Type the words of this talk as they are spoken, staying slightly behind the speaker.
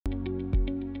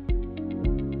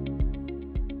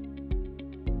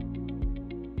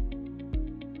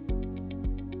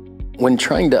When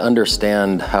trying to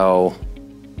understand how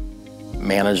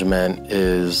management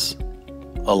is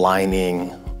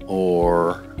aligning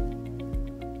or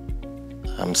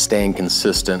staying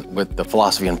consistent with the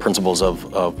philosophy and principles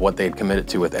of what they'd committed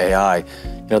to with AI,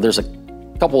 there's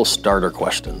a couple of starter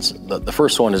questions. The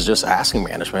first one is just asking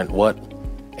management what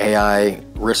AI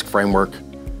risk framework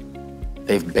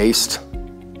they've based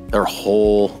their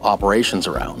whole operations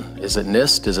around. Is it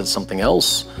NIST? Is it something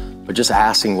else? But just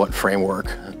asking what framework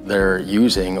they're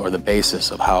using or the basis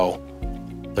of how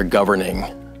they're governing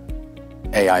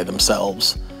AI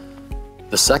themselves.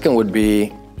 The second would be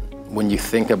when you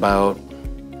think about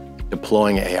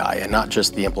deploying AI, and not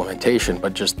just the implementation,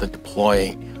 but just the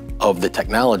deploying of the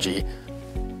technology,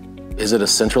 is it a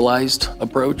centralized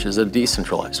approach? Is it a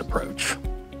decentralized approach?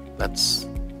 It's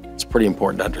pretty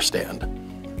important to understand.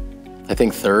 I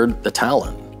think third, the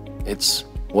talent. It's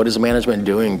what is management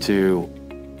doing to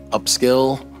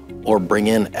upskill or bring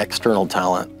in external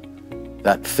talent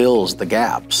that fills the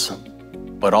gaps,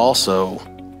 but also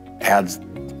adds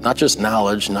not just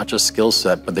knowledge, not just skill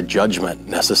set, but the judgment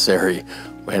necessary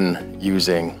when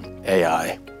using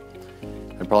AI.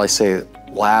 I'd probably say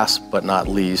last but not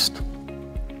least,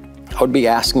 I would be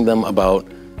asking them about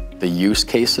the use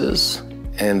cases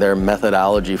and their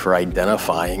methodology for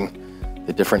identifying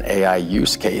the different AI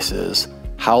use cases,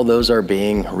 how those are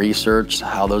being researched,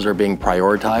 how those are being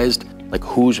prioritized, like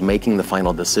who's making the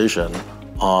final decision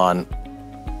on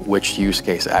which use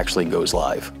case actually goes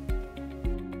live.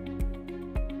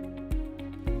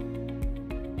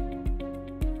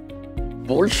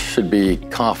 Boards should be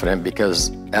confident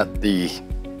because at the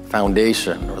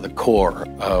foundation or the core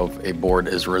of a board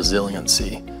is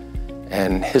resiliency.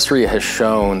 And history has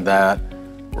shown that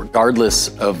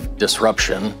regardless of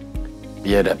disruption,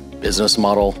 be it a business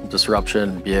model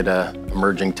disruption, be it an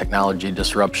emerging technology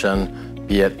disruption,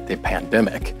 be it the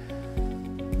pandemic,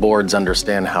 boards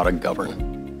understand how to govern.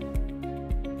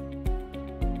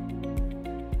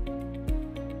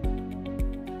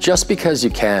 Just because you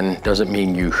can doesn't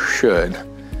mean you should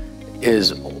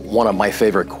is one of my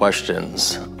favorite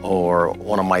questions, or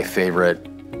one of my favorite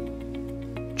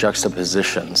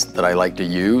juxtapositions that I like to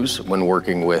use when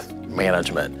working with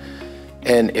management.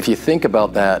 And if you think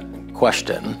about that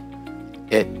question,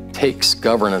 it takes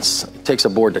governance, it takes a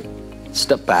board to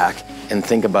step back and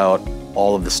think about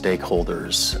all of the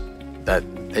stakeholders that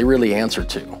they really answer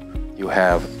to. You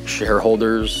have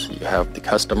shareholders, you have the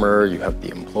customer, you have the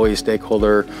employee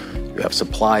stakeholder, you have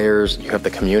suppliers, you have the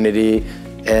community,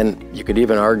 and you could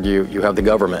even argue you have the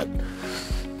government.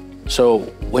 So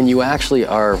when you actually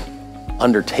are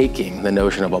undertaking the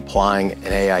notion of applying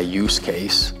an AI use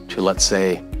case to, let's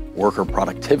say, worker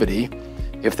productivity,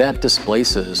 if that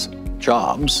displaces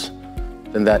jobs,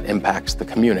 then that impacts the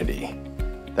community.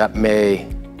 That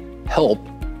may help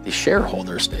the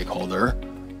shareholder stakeholder,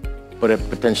 but it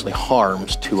potentially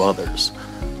harms two others.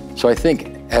 So I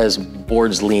think as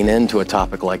boards lean into a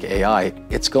topic like AI,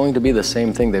 it's going to be the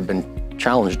same thing they've been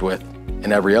challenged with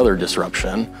in every other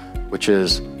disruption, which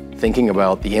is thinking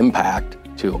about the impact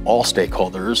to all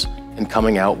stakeholders and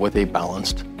coming out with a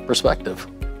balanced perspective.